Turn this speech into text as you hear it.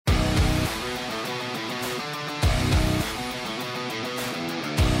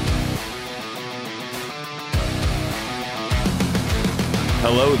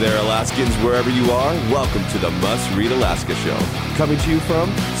Hello there, Alaskans, wherever you are. Welcome to the Must Read Alaska Show, coming to you from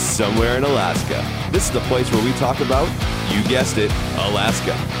somewhere in Alaska. This is the place where we talk about, you guessed it,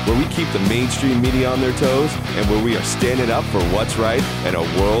 Alaska, where we keep the mainstream media on their toes and where we are standing up for what's right in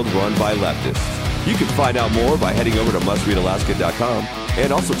a world run by leftists. You can find out more by heading over to mustreadalaska.com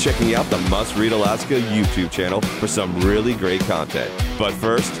and also checking out the Must Read Alaska YouTube channel for some really great content. But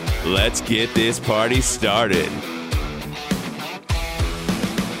first, let's get this party started.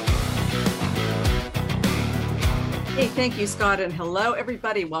 Hey, thank you, Scott, and hello,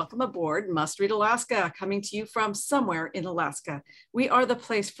 everybody. Welcome aboard Must Read Alaska, coming to you from somewhere in Alaska. We are the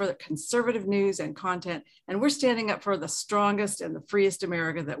place for the conservative news and content, and we're standing up for the strongest and the freest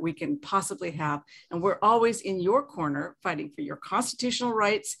America that we can possibly have. And we're always in your corner, fighting for your constitutional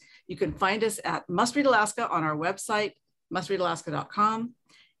rights. You can find us at Must Read Alaska on our website, mustreadalaska.com,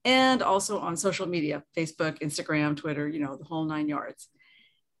 and also on social media, Facebook, Instagram, Twitter, the whole 9 yards.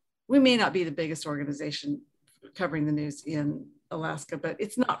 We may not be the biggest organization covering the news in Alaska, but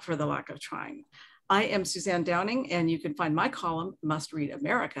it's not for the lack of trying. I am Suzanne Downing, and you can find my column, Must Read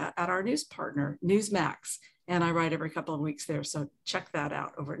America, at our news partner, Newsmax. And I write every couple of weeks there, so check that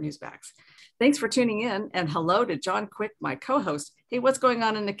out over at Newsmax. Thanks for tuning in, and hello to John Quick, my co-host. Hey, what's going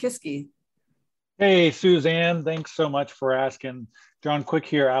on in Nikiski? Hey, Suzanne, thanks so much for asking. John Quick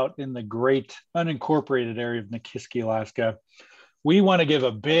here out in the great unincorporated area of Nikiski, Alaska. We want to give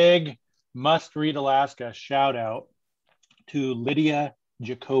a big Must Read Alaska shout out to Lydia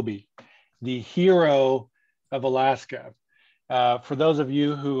Jacoby, the hero of Alaska. For those of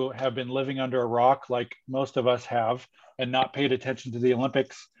you who have been living under a rock like most of us have and not paid attention to the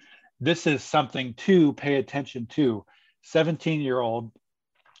Olympics, this is something to pay attention to. 17-year-old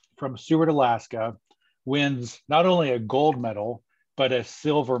from Seward, Alaska, wins not only a gold medal, but a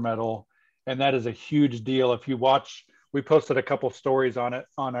silver medal. And that is a huge deal. If you watch, we posted a couple stories on it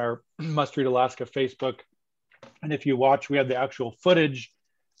on our Must Read Alaska Facebook. And if you watch, we have the actual footage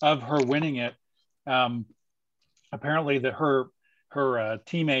of her winning it. Apparently her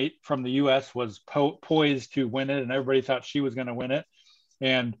teammate from the US was poised to win it, and everybody thought she was going to win it.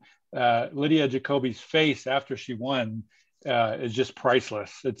 And Lydia Jacoby's face after she won is just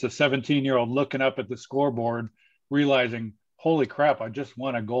priceless. It's a 17-year-old looking up at the scoreboard, realizing, holy crap, I just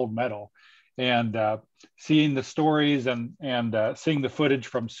won a gold medal. And seeing the stories and seeing the footage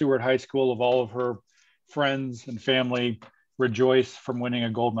from Seward High School of all of her friends and family rejoice from winning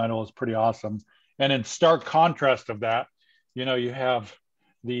a gold medal is pretty awesome. And in stark contrast of that, you have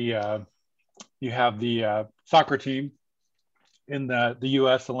the soccer team in the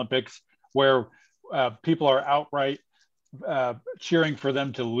U.S. Olympics where people are outright cheering for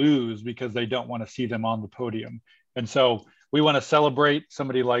them to lose because they don't want to see them on the podium. And so we want to celebrate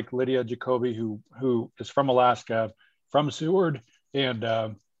somebody like Lydia Jacoby, who is from Alaska, from Seward,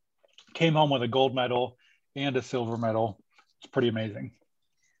 and came home with a gold medal and a silver medal. It's pretty amazing.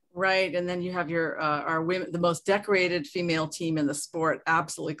 Right, and then you have our women, the most decorated female team in the sport,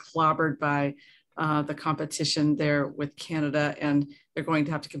 absolutely clobbered by the competition there with Canada, and they're going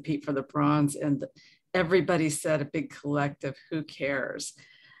to have to compete for the bronze. And everybody said a big collective, who cares?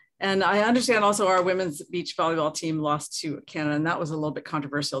 And I understand also our women's beach volleyball team lost to Canada, and that was a little bit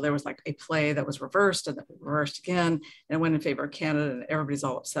controversial. There was like a play that was reversed and then reversed again, and it went in favor of Canada, and everybody's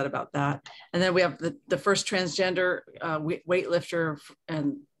all upset about that. And then we have the first transgender weightlifter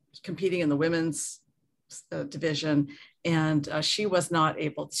and competing in the women's division, and she was not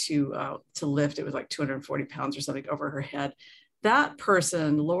able to lift. It was like 240 pounds or something over her head. That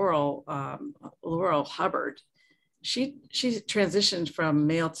person, Laurel Hubbard, she transitioned from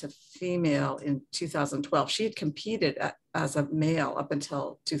male to female in 2012. She had competed as a male up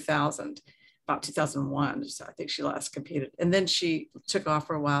until 2000, about 2001. So I think she last competed. And then she took off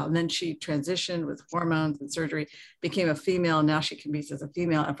for a while. And then she transitioned with hormones and surgery, became a female. Now she competes as a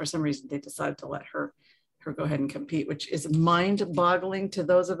female. And for some reason, they decided to let her go ahead and compete, which is mind-boggling to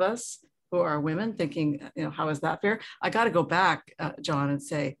those of us who are women, thinking, how is that fair? I got to go back, John, and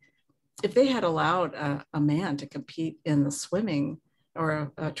say, if they had allowed a man to compete in the swimming,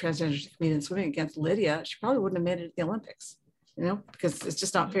 or a transgender to compete in swimming against Lydia, she probably wouldn't have made it to the Olympics, because it's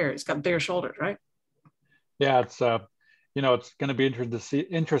just not fair. It's got bigger shoulders, right? Yeah, it's it's going to be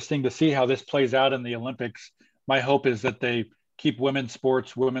interesting to see how this plays out in the Olympics. My hope is that they keep women's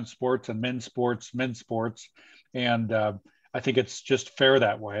sports, and men's sports. And I think it's just fair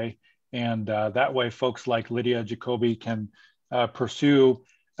that way. And that way, folks like Lydia Jacoby can pursue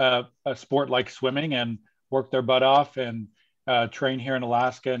a sport like swimming and work their butt off and train here in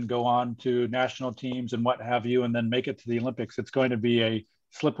Alaska and go on to national teams and what have you, and then make it to the Olympics. It's going to be a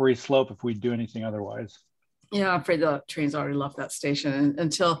slippery slope if we do anything otherwise. Yeah, I'm afraid the trains already left that station.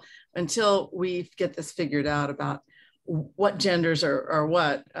 And until we get this figured out about what genders are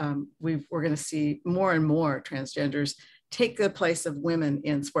what, we're going to see more and more transgenders take the place of women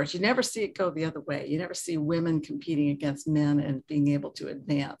in sports. You never see it go the other way. You never see women competing against men and being able to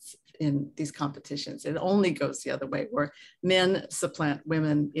advance in these competitions. It only goes the other way, where men supplant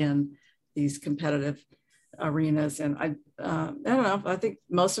women in these competitive arenas. And I don't know, I think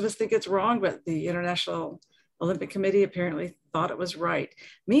most of us think it's wrong, but the International Olympic Committee apparently thought it was right.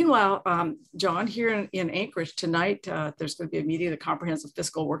 Meanwhile, John, here in Anchorage tonight, there's going to be a meeting of the Comprehensive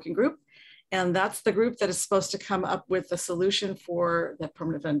Fiscal Working Group. And that's the group that is supposed to come up with a solution for the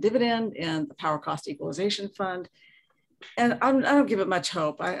permanent fund dividend and the power cost equalization fund. And I don't give it much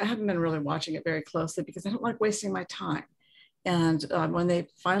hope. I haven't been really watching it very closely because I don't like wasting my time. And when they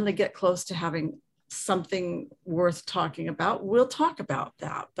finally get close to having something worth talking about, we'll talk about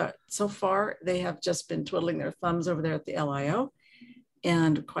that. But so far, they have just been twiddling their thumbs over there at the LIO.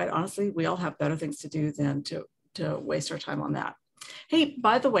 And quite honestly, we all have better things to do than to waste our time on that. Hey,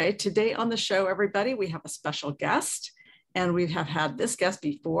 by the way, today on the show, everybody, we have a special guest. And we have had this guest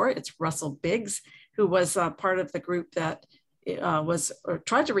before. It's Russell Biggs, who was part of the group that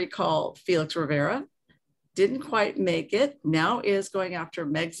tried to recall Felix Rivera, didn't quite make it, now is going after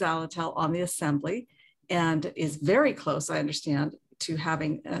Meg Zaletel on the assembly, and is very close, I understand, to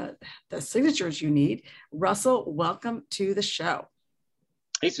having the signatures you need. Russell, welcome to the show.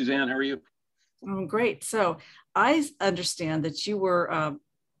 Hey, Suzanne, how are you? Great. So I understand that you were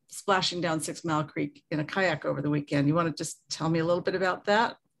splashing down 6 Mile Creek in a kayak over the weekend. You want to just tell me a little bit about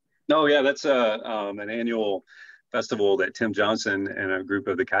that? No, yeah, that's an annual festival that Tim Johnson and a group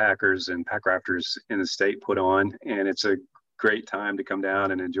of the kayakers and pack rafters in the state put on. And it's a great time to come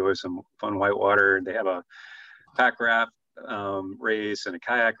down and enjoy some fun whitewater. They have a pack raft race and a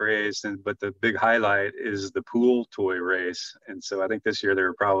kayak race. But the big highlight is the pool toy race. And so I think this year there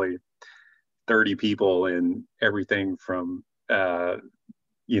were probably 30 people in everything from,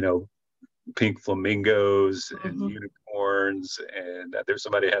 pink flamingos and unicorns. And there's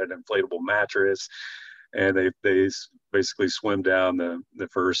somebody had an inflatable mattress. And they basically swim down the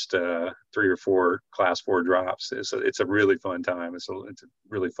first 3 or 4 class 4 drops. It's a really fun time. It's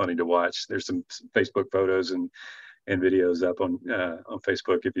really funny to watch. There's some Facebook photos and videos up on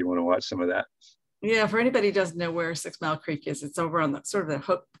Facebook if you want to watch some of that. Yeah, for anybody who doesn't know where 6 Mile Creek is, it's over on the sort of the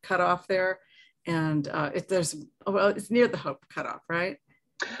Hope cutoff there, and it's near the Hope cutoff, right?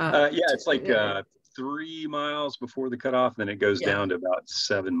 It's like 3 miles before the cutoff, then it goes down to about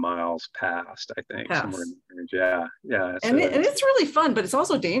 7 miles past, I think. Somewhere in the yeah. And it's really fun, but it's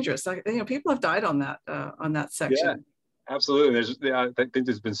also dangerous. Like, people have died on that section. Yeah, absolutely. I think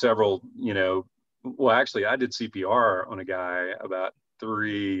there's been several. Well, actually, I did CPR on a guy about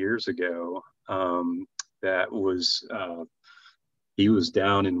 3 years ago. That was he was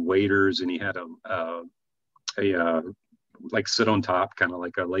down in waders, and he had a like sit on top, kind of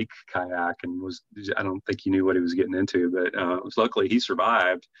like a lake kayak, and I don't think he knew what he was getting into, but luckily he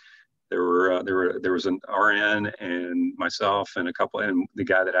survived. There was an RN and myself and and the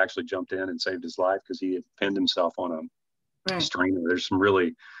guy that actually jumped in and saved his life because he had pinned himself on a strainer. There's some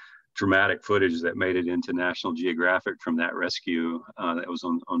really dramatic footage that made it into National Geographic from that rescue that was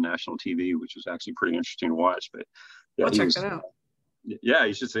on national TV, which was actually pretty interesting to watch. But yeah, I'll check it out. Yeah,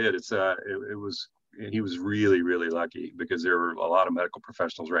 you should see it. He was really, really lucky because there were a lot of medical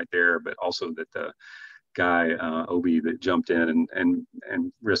professionals right there, but also that the guy, Obi, that jumped in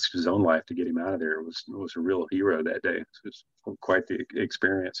and risked his own life to get him out of there was a real hero that day. It was quite the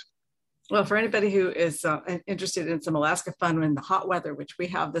experience. Well, for anybody who is interested in some Alaska fun in the hot weather, which we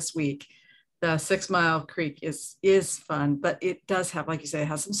have this week, the 6 Mile Creek is fun, but it does have, like you say, it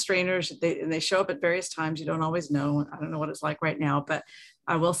has some strainers. They show up at various times. You don't always know. I don't know what it's like right now, but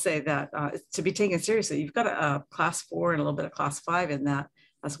I will say that to be taken seriously, you've got a class 4 and a little bit of class 5 in that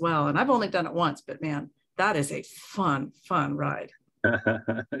as well. And I've only done it once, but man, that is a fun ride.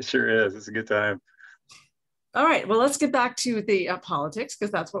 It sure is. It's a good time. All right, well, let's get back to the politics,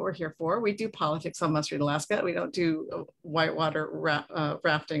 because that's what we're here for. We do politics on Must Read Alaska. We don't do whitewater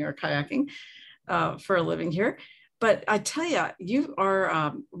rafting or kayaking for a living here. But I tell you, you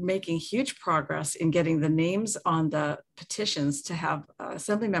are making huge progress in getting the names on the petitions to have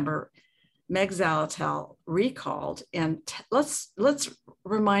Assemblymember Meg Zaletel recalled. And let's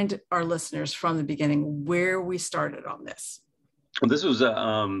remind our listeners from the beginning where we started on this. Well, this was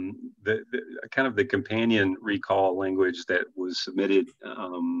the kind of the companion recall language that was submitted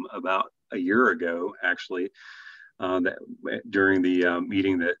about a year ago, actually, that during the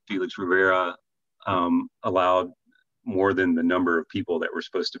meeting that Felix Rivera allowed more than the number of people that were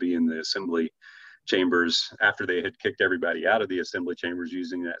supposed to be in the assembly chambers after they had kicked everybody out of the assembly chambers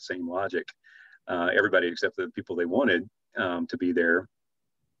using that same logic. Everybody except the people they wanted to be there.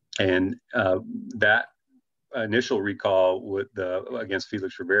 And that initial recall with against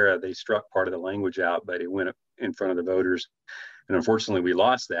Felix Rivera, they struck part of the language out, but it went in front of the voters. And unfortunately, we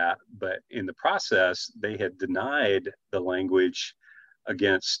lost that. But in the process, they had denied the language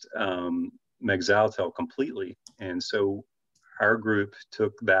against Meg Zaletel completely. And so our group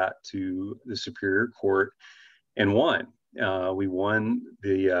took that to the Superior Court and won. We won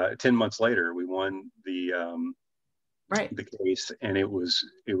the 10 months later. We won the case, and it was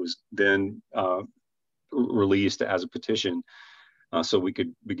then released as a petition, so we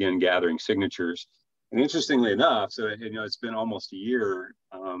could begin gathering signatures. And interestingly enough, so it's been almost a year,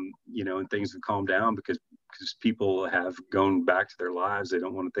 and things have calmed down because people have gone back to their lives. They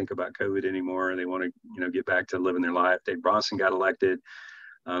don't want to think about COVID anymore. They want to get back to living their life. Dave Bronson got elected.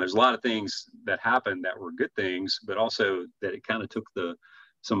 There's a lot of things that happened that were good things, but also that it kind of took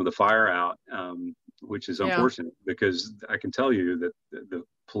some of the fire out, which is unfortunate, because I can tell you that the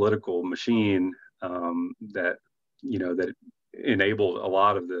political machine that enabled a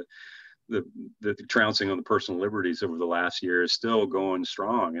lot of the trouncing on the personal liberties over the last year is still going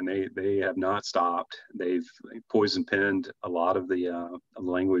strong, and they have not stopped. They've poison penned a lot of the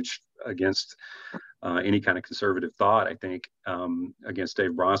language against any kind of conservative thought, I think, against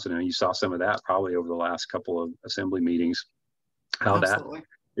Dave Bronson. And you saw some of that probably over the last couple of assembly meetings, how Absolutely.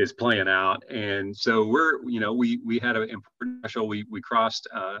 That is playing out. And so we had an important threshold. We crossed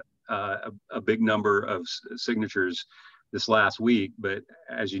a big number of signatures this last week, but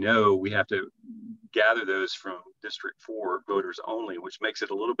as you know, we have to gather those from District 4 voters only, which makes it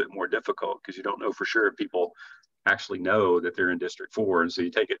a little bit more difficult because you don't know for sure if people actually know that they're in District 4, and so you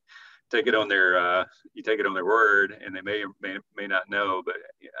take it on their word, and they may not know. But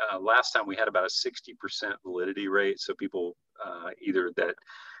last time we had about a 60% validity rate, so people either that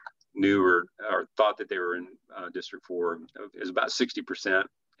knew or thought that they were in District 4 is about 60%.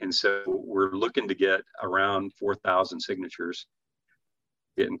 And so we're looking to get around 4,000 signatures,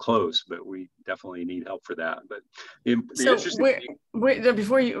 getting close, but we definitely need help for that. But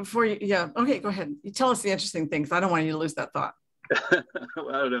before you, okay, go ahead. You tell us the interesting things. I don't want you to lose that thought.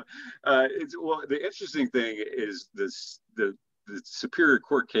 Well, I don't know. The interesting thing is the Superior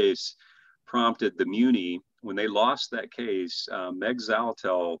Court case prompted the Muni. When they lost that case, Meg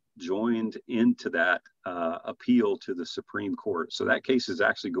Zaletel joined into that appeal to the Supreme Court. So that case is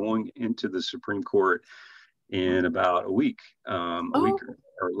actually going into the Supreme Court in about a week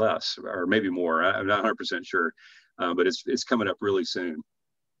or less, or maybe more. I'm not 100% sure, but it's coming up really soon.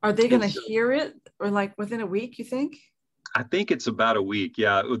 Are they going to hear it, or like within a week, you think? I think it's about a week.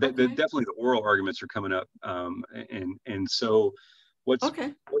 Yeah, definitely the oral arguments are coming up, and so what's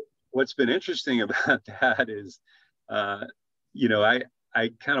been interesting about that is, I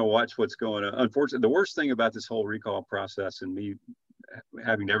kind of watch what's going on. Unfortunately, the worst thing about this whole recall process, and me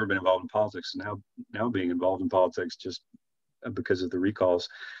having never been involved in politics, now being involved in politics just because of the recalls,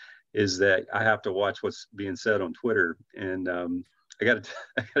 is that I have to watch what's being said on Twitter. And I got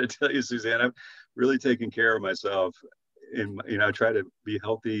to tell you, Suzanne, I've really taken care of myself. And I try to be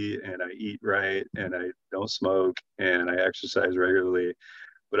healthy, and I eat right, and I don't smoke, and I exercise regularly.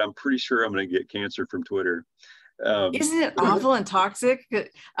 But I'm pretty sure I'm going to get cancer from Twitter. Isn't it awful and toxic?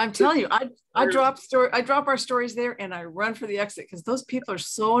 I'm telling you, I drop our stories there, and I run for the exit because those people are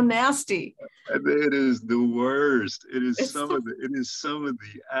so nasty. It is the worst. It is some of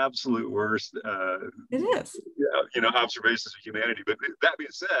the absolute worst. It is. Observations of humanity. But that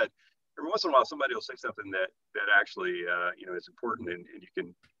being said, every once in a while somebody will say something that actually is important, and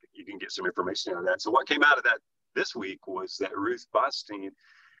you can get some information out of that. So what came out of that this week was that Ruth Botstein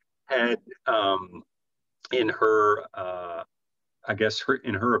had, in her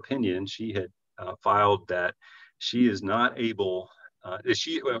opinion, she had filed that she is not able.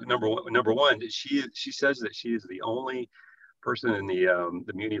 Number one, she says that she is the only person in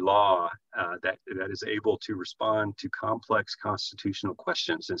the Muni law that is able to respond to complex constitutional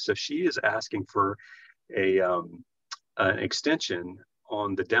questions, and so she is asking for an extension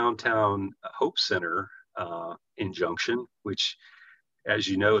on the Downtown Hope Center injunction, which, as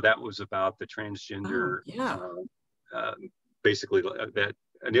you know, that was about the transgender. Basically, that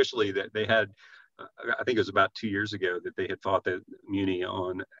initially that they had, I think it was about 2 years ago that they had fought the Muni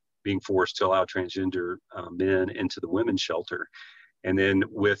on being forced to allow transgender men into the women's shelter. And then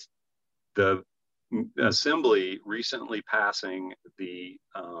with the Assembly recently passing the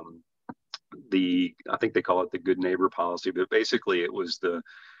I think they call it the good neighbor policy, but basically it was the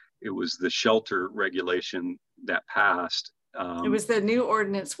shelter regulation that passed It was the new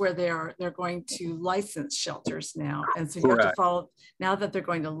ordinance where they're going to license shelters now. And so you Correct. have to follow, now that they're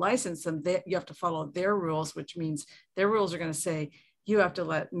going to license them, you have to follow their rules, which means their rules are going to say, you have to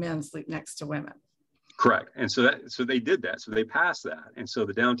let men sleep next to women. Correct. And so they did that. So they passed that. And so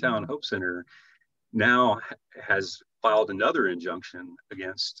the Downtown Hope Center now has filed another injunction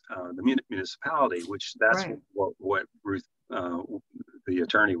against the municipality, which that's right. what Ruth, the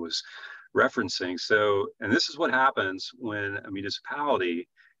attorney, was referencing. So, and this is what happens when a municipality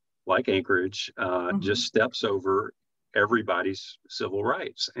like Anchorage just steps over everybody's civil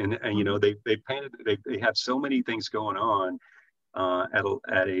rights. And you know, they have so many things going on at a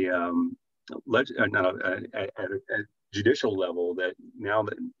judicial level that now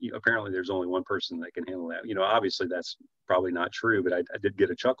that apparently there's only one person that can handle that. You know, obviously that's probably not true, but I did get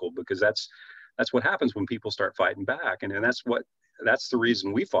a chuckle because that's what happens when people start fighting back. And that's the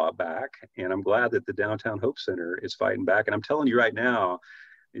reason we fought back. And I'm glad that the Downtown Hope Center is fighting back. And I'm telling you right now,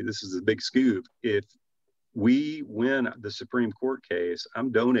 this is a big scoop. If we win the Supreme Court case, I'm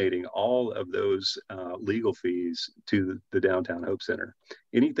donating all of those legal fees to the Downtown Hope Center.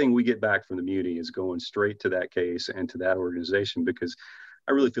 Anything we get back from the Muni is going straight to that case and to that organization, because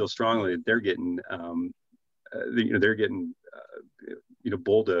I really feel strongly that they're getting,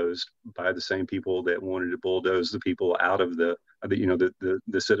 bulldozed by the same people that wanted to bulldoze the people out of the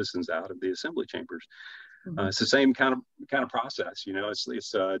citizens out of the assembly chambers. It's the same kind of process. You know, it's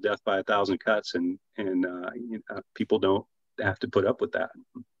death by 1,000 cuts, and people don't have to put up with that.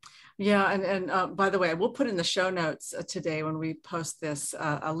 Yeah, and by the way, we'll put in the show notes today when we post this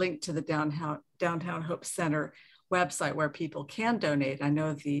a link to the Downtown Hope Center website where people can donate. I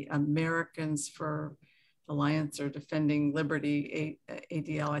know the Americans for Alliance or Defending Liberty,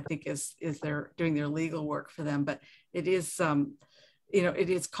 ADL, I think is they're doing their legal work for them, but it is it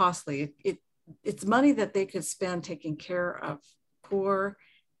is costly. It's money that they could spend taking care of poor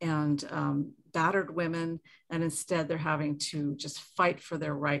and battered women, and instead they're having to just fight for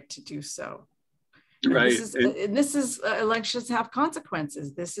their right to do so. Right. And this is elections have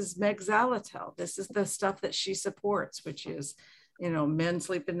consequences. This is Meg Zaletel. This is the stuff that she supports, which is, men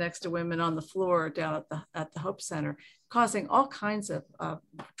sleeping next to women on the floor down at the Hope Center, causing all kinds of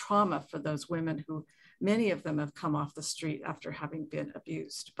trauma for those women who, many of them have come off the street after having been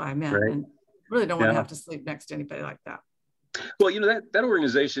abused by men, right, and really don't want to have to sleep next to anybody like that. Well, that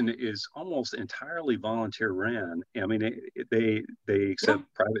organization is almost entirely volunteer ran. I mean, they accept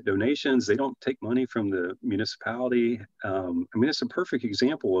private donations. They don't take money from the municipality. I mean, it's a perfect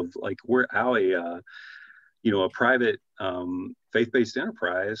example of like how a private faith-based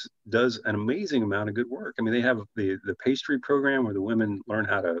enterprise does an amazing amount of good work. I mean, they have the pastry program where the women learn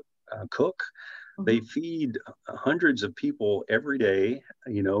how to cook. Mm-hmm. They feed hundreds of people every day,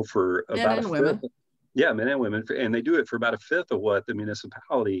 for about a fifth. Yeah, men and women, and they do it for about a fifth of what the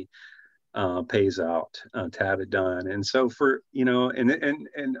municipality pays out to have it done. And so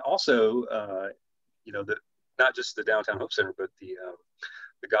and also, not just the Downtown Hope Center, but the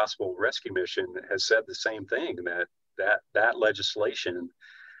Gospel Rescue Mission has said the same thing, that legislation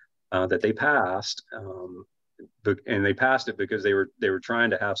that they passed, and they passed it because they were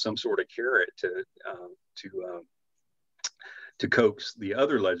trying to have some sort of carrot to coax the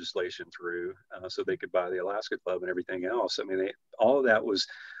other legislation through, so they could buy the Alaska Club and everything else. I mean, all of that was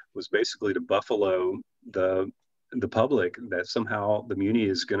basically to buffalo the public that somehow the Muni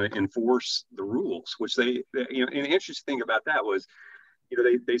is going to enforce the rules, which and the interesting thing about that was,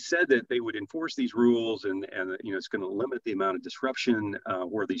 they said that they would enforce these rules and it's going to limit the amount of disruption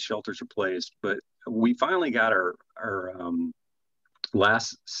where these shelters are placed. But we finally got our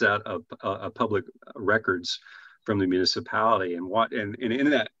last set of public records from the municipality, and in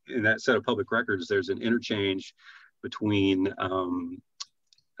that set of public records, there's an interchange between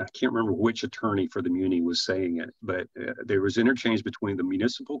I can't remember which attorney for the Muni was saying it, but there was interchange between the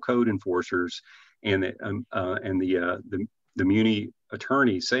municipal code enforcers and the Muni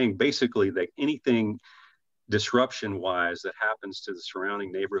attorney saying basically that anything disruption-wise that happens to the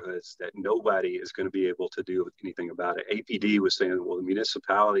surrounding neighborhoods, that nobody is going to be able to do anything about it. APD was saying, well, the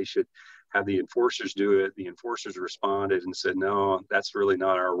municipality should have the enforcers do it. The enforcers responded and said, no, that's really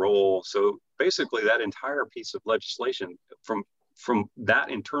not our role. So basically that entire piece of legislation from that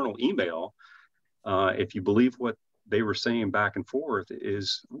internal email, if you believe what they were saying back and forth,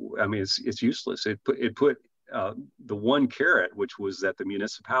 it's useless. It put the one carrot, which was that the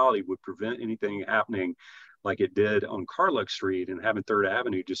municipality would prevent anything happening like it did on Carluck Street and having 3rd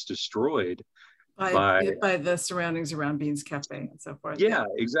Avenue just destroyed by the surroundings around Beans Cafe and so forth. Yeah,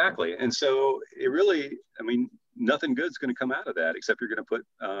 exactly. And so it really, nothing good's going to come out of that, except you're going to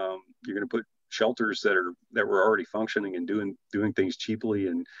put shelters that were already functioning and doing things cheaply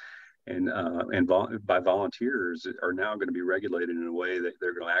and by volunteers are now going to be regulated in a way that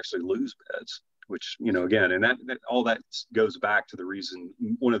they're going to actually lose beds, which, again, and that all that goes back to the reason,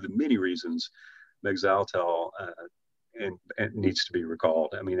 one of the many reasons Meg Zaletel and needs to be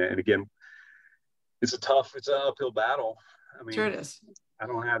recalled. I mean, and again, it's an uphill battle. I mean, sure it is. I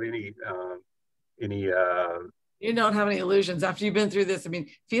don't have any you don't have any illusions after you've been through this. I mean,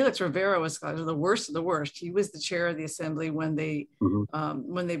 Felix Rivera was kind of the worst of the worst. He was the chair of the assembly when they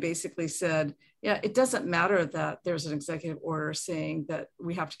basically said, yeah, it doesn't matter that there's an executive order saying that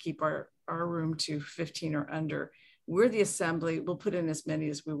we have to keep our room to 15 or under. We're the assembly. We'll put in as many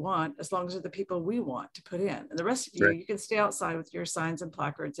as we want, as long as they're the people we want to put in. And the rest of you, you can stay outside with your signs and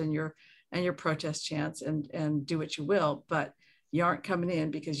placards and your protest chants and do what you will, but you aren't coming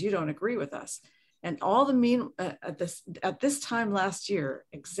in because you don't agree with us. And all the at this time last year,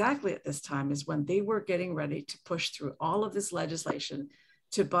 exactly at this time is when they were getting ready to push through all of this legislation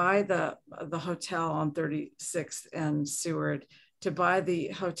to buy the hotel on 36th and Seward, to buy the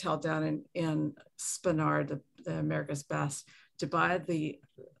hotel down in Spenard, the America's Best, to buy the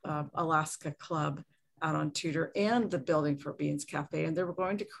Alaska Club out on Tudor and the building for Beans Cafe. And they were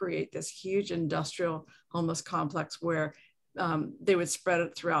going to create this huge industrial homeless complex where they would spread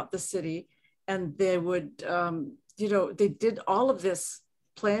it throughout the city. And they would, they did all of this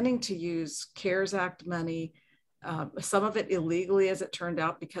planning to use CARES Act money, some of it illegally, as it turned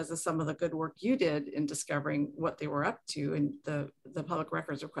out, because of some of the good work you did in discovering what they were up to and the public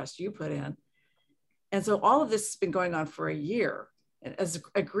records request you put in. And so all of this has been going on for a year. And as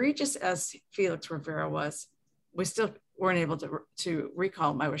egregious as Felix Rivera was, we still weren't able to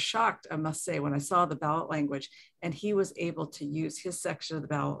recall him. I was shocked, I must say, when I saw the ballot language, and he was able to use his section of the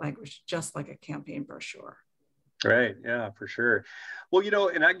ballot language just like a campaign brochure. Right. Yeah, for sure. Well,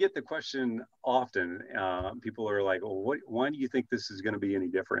 and I get the question often. People are like, "Well, why do you think this is going to be any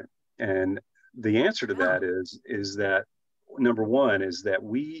different?" And the answer to that is that, number one, is that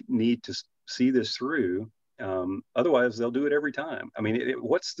we need to see this through. Otherwise, they'll do it every time. I mean,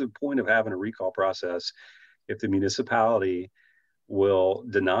 what's the point of having a recall process if the municipality will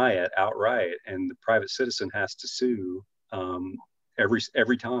deny it outright and the private citizen has to sue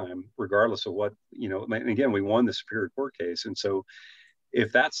every time, regardless of what, and again, we won the Superior Court case. And so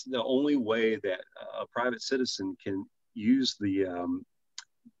if that's the only way that a private citizen can use the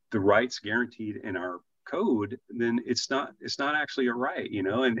rights guaranteed in our code, then it's not actually a right,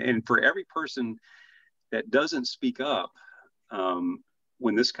 and for every person that doesn't speak up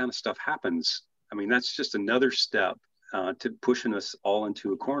when this kind of stuff happens, I mean, that's just another step to pushing us all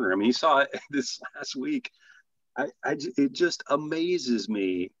into a corner. I mean, you saw it this last week. It just amazes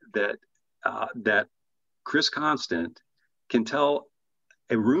me that Chris Constant can tell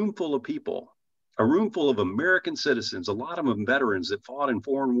a room full of people, a room full of American citizens, a lot of them veterans that fought in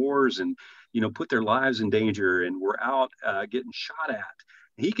foreign wars and, put their lives in danger and were out getting shot at.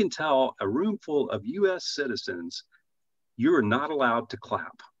 He can tell a room full of U.S. citizens, you are not allowed to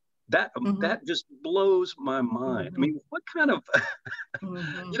clap. That just blows my mind. I mean, what kind of, I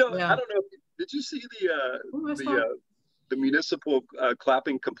don't know. Did you see the municipal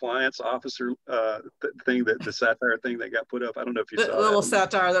clapping compliance officer thing, the satire thing that got put up? I don't know if you saw the little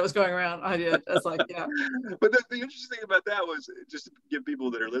satire that was going around. I did. I was like, yeah. But the interesting thing about that was, just to give people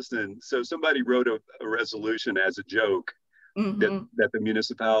that are listening, so somebody wrote a resolution as a joke that the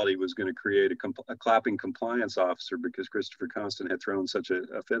municipality was going to create a clapping compliance officer because Christopher Constant had thrown such a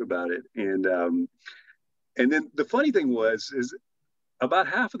fit about it. And then the funny thing is about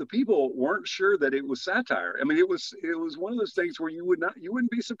half of the people weren't sure that it was satire. I mean, it was one of those things where you wouldn't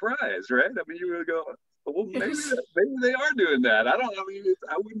be surprised, right? I mean, you would go, well, maybe they are doing that. I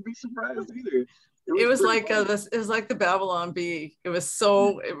wouldn't be surprised either. It was like the Babylon Bee. It was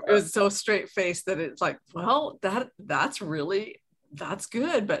so straight faced that it's like, well, that's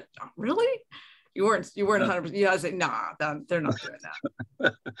good, but really, you weren't 100%. Yeah, I was like, nah, they're not doing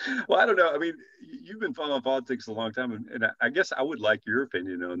that. Well, I don't know. I mean, you've been following politics a long time, and I guess I would like your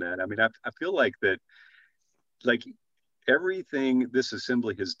opinion on that. I mean, I feel like that, like everything this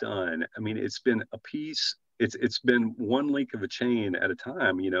assembly has done. I mean, it's been a piece. It's been one link of a chain at a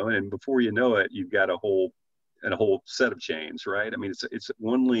time, and before you know it, you've got a whole set of chains, right? I mean, it's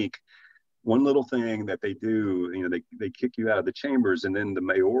one link, one little thing that they do, they kick you out of the chambers, and then the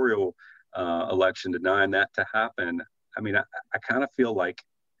mayoral election denying that to happen. I mean, I kind of feel like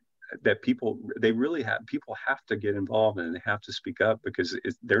that people have to get involved and they have to speak up, because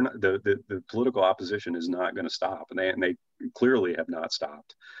they're not, the political opposition is not going to stop, and they clearly have not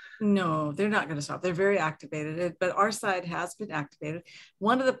stopped. No, they're not going to stop. They're very activated, but our side has been activated.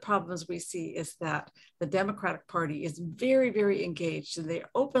 One of the problems we see is that the Democratic Party is very, very engaged, and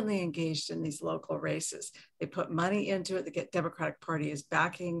they're openly engaged in these local races. They put money into it. The Democratic Party is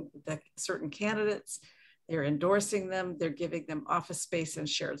backing the certain candidates. They're endorsing them. They're giving them office space and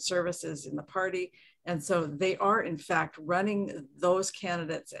shared services in the party. And so they are, in fact, running those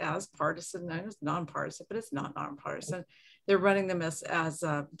candidates as partisan. I know it's nonpartisan, but it's not nonpartisan. They're running them as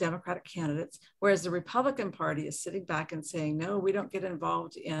Democratic candidates, whereas the Republican Party is sitting back and saying, no, we don't get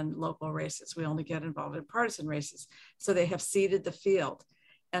involved in local races. We only get involved in partisan races. So they have seeded the field.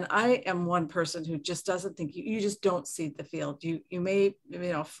 And I am one person who just doesn't think, you just don't seed the field. You may,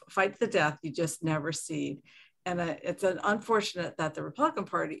 fight to the death, you just never seed. And it's unfortunate that the Republican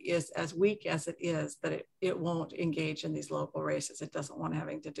Party is as weak as it is, that it won't engage in these local races. It doesn't want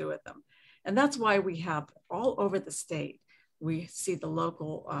having to do with them. And that's why we have all over the state, we see the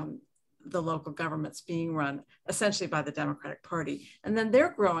local governments being run essentially by the Democratic Party. And then they're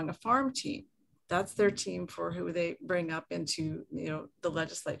growing a farm team. That's their team for who they bring up into the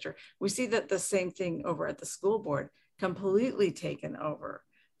legislature. We see that the same thing over at the school board, completely taken over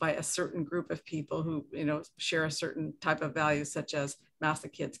by a certain group of people who share a certain type of values, such as mask the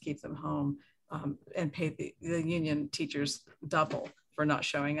kids, keep them home, and pay the union teachers double for not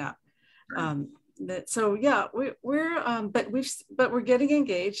showing up. So yeah, we're getting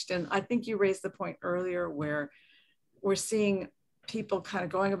engaged, and I think you raised the point earlier where we're seeing people kind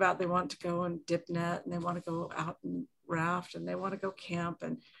of going about, they want to go and dip net, and they want to go out and raft, and they want to go camp,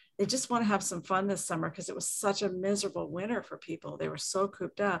 and they just want to have some fun this summer because it was such a miserable winter for people. They were so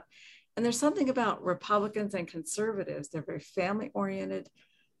cooped up. And there's something about Republicans and conservatives, they're very family oriented,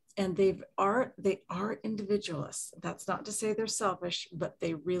 and they are individualists. That's not to say they're selfish, but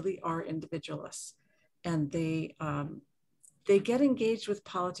they really are individualists. And they get engaged with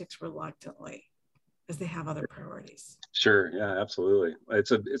politics reluctantly because they have other priorities. Sure. Yeah, absolutely.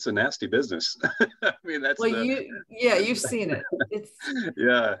 It's a nasty business. I mean, that's you've seen it.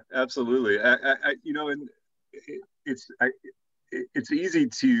 Yeah, absolutely. It's easy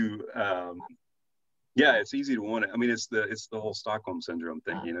to it's easy to want to. I mean, it's the whole Stockholm syndrome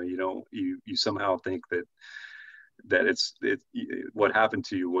thing. You somehow think that it's what happened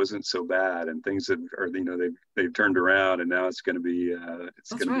to you wasn't so bad, and things they've turned around, and now it's going to be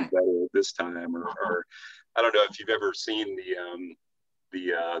be better this time, or I don't know if you've ever seen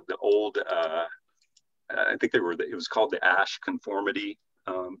the old I think it was called the Ash conformity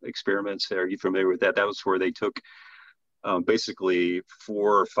experiments. Are you familiar with that? That was where they took basically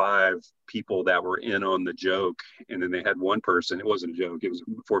 4 or 5 people that were in on the joke, and then they had one person, it wasn't a joke, it was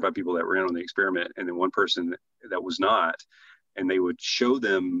 4 or 5 people that were in on the experiment, and then one person that was not, and they would show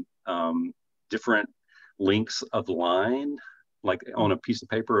them different lengths of line, like on a piece of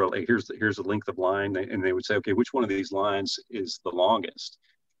paper, like here's the length of line, and they would say, okay, which one of these lines is the longest?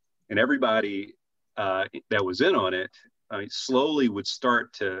 And everybody that was in on it slowly would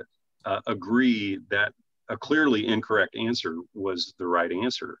start to agree that a clearly incorrect answer was the right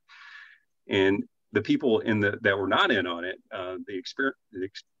answer. And the people that were not in on it, the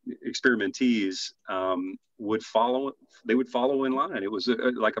experimentees would follow in line. It was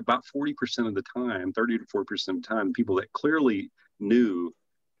like about 40% of the time, 30 to 40% of the time, people that clearly knew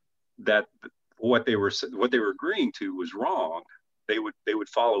that what they were agreeing to was wrong, they would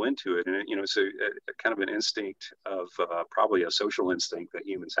follow into it. And so kind of an instinct of probably a social instinct that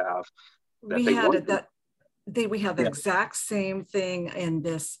humans have. We had the exact same thing in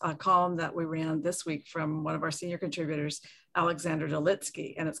this column that we ran this week from one of our senior contributors, Alexander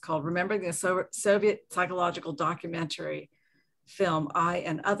Dolitsky, and it's called Remembering the Soviet Psychological Documentary Film, I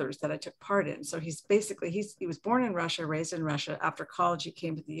and Others, that I took part in. So he was born in Russia, raised in Russia. After college, he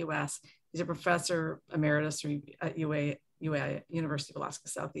came to the US. He's a professor emeritus at UA, University of Alaska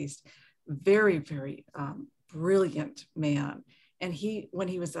Southeast. Very, very brilliant man. And when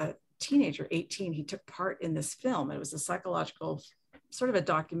he was a teenager, 18, he took part in this film. It was a psychological, sort of a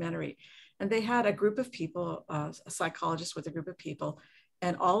documentary. And they had a group of people, a psychologist with a group of people,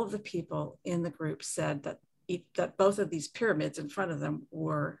 and all of the people in the group said that both of these pyramids in front of them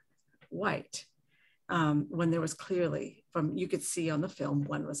were white, when there was clearly, you could see on the film,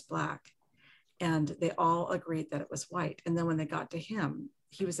 one was black. And they all agreed that it was white. And then when they got to him,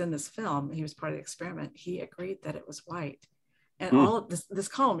 he was in this film, he was part of the experiment, he agreed that it was white. And all of this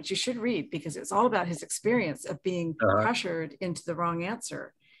column, which you should read, because it's all about his experience of being pressured into the wrong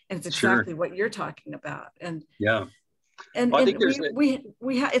answer. And it's exactly what you're talking about. And yeah. And, well,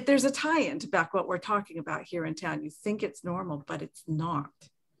 if there's a tie-in to back what we're talking about here in town, you think it's normal, but it's not.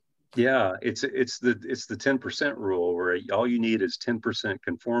 Yeah, it's the 10% rule, where all you need is 10%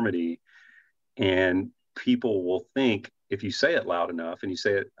 conformity, and people will think, if you say it loud enough and you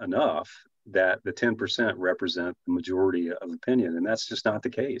say it enough, that the 10% represent the majority of opinion, and that's just not the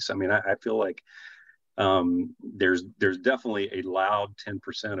case. I mean, I feel like there's definitely a loud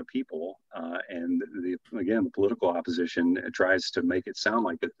 10% of people, and again, the political opposition tries to make it sound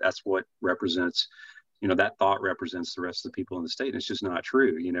like that's what represents, that thought represents the rest of the people in the state. And it's just not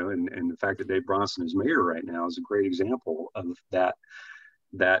true, and the fact that Dave Bronson is mayor right now is a great example of that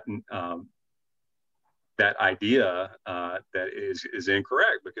idea that is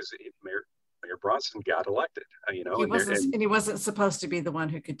incorrect, because Mayor Bronson got elected, and he wasn't supposed to be the one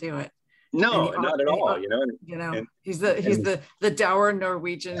who could do it. No, not at all. He's the dour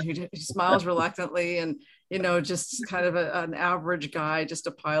Norwegian who smiles reluctantly, and just kind of an average guy, just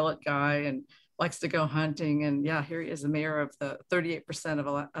a pilot guy, and likes to go hunting. And yeah, here he is, the mayor of the 38%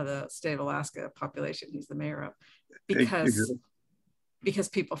 of the state of Alaska population. He's the mayor of, because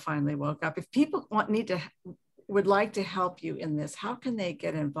people finally woke up. If people would like to help you in this, how can they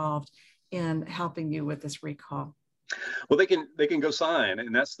get involved in helping you with this recall? Well, they can go sign,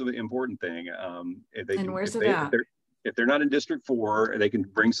 and that's the important thing. Where's it at? If they're not in District 4, they can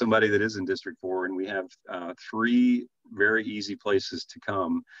bring somebody that is in District 4, and we have 3 very easy places to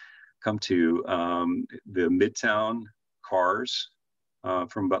come to. The Midtown cars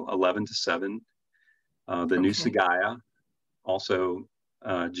from about 11 to 7. The New Sagaya, also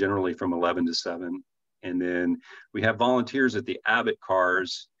generally from 11 to 7. And then we have volunteers at the Abbott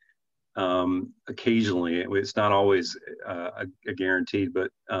cars. Occasionally, it's not always a guaranteed, but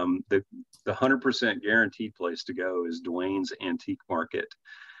the 100% guaranteed place to go is Dwayne's Antique Market,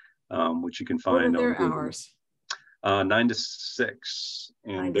 which you can find. What are their hours? 9 to 6,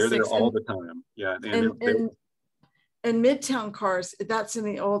 and they're there all the time. Yeah, and Midtown cars, that's in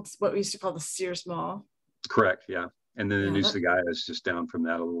the old, what we used to call the Sears Mall. Correct. Yeah, and then the New Sagaya is just down from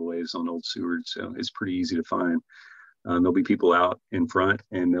that a little ways on Old Seward, so it's pretty easy to find. There'll be people out in front,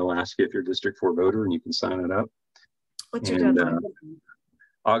 and they'll ask you if you're a District 4 voter, and you can sign it up. What's your deadline?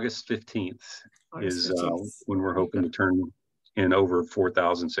 August 15th is when we're hoping to turn in over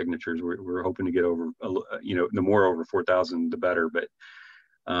 4,000 signatures. We're hoping to get over, the more over 4,000, the better. But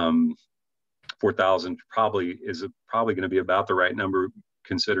 4,000 probably going to be about the right number,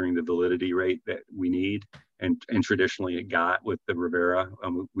 considering the validity rate that we need. And traditionally it got with the Rivera.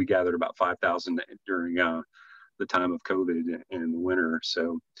 We gathered about 5,000 during the time of COVID in the winter.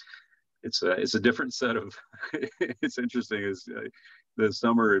 So it's a different set of, it's interesting, is the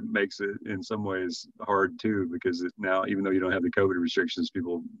summer, it makes it in some ways hard too, because now, even though you don't have the COVID restrictions,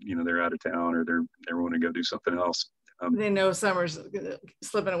 people, they're out of town, or they want to go do something else. They know summer's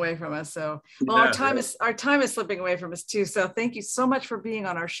slipping away from us. So, our time is slipping away from us too. So thank you so much for being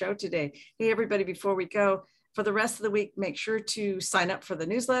on our show today. Hey, everybody, before we go, for the rest of the week, make sure to sign up for the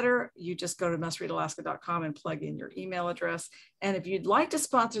newsletter. You just go to mustreadalaska.com and plug in your email address. And if you'd like to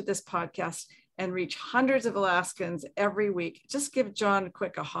sponsor this podcast and reach hundreds of Alaskans every week, just give John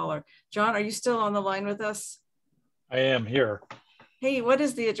a holler. John, are you still on the line with us? I am here. Hey, what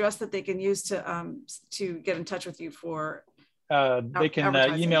is the address that they can use to get in touch with you for? They can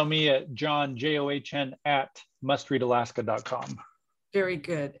email me at john@mustreadalaska.com. Very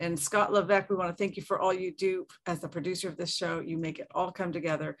good. And Scott Levesque, we want to thank you for all you do as the producer of this show. You make it all come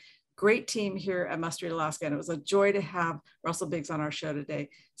together. Great team here at Must Read Alaska. And it was a joy to have Russell Biggs on our show today.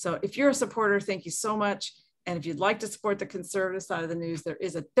 So if you're a supporter, thank you so much. And if you'd like to support the conservative side of the news, there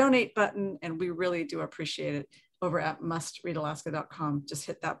is a donate button, and we really do appreciate it over at mustreadalaska.com. Just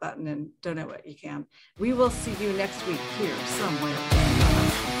hit that button and donate what you can. We will see you next week here somewhere.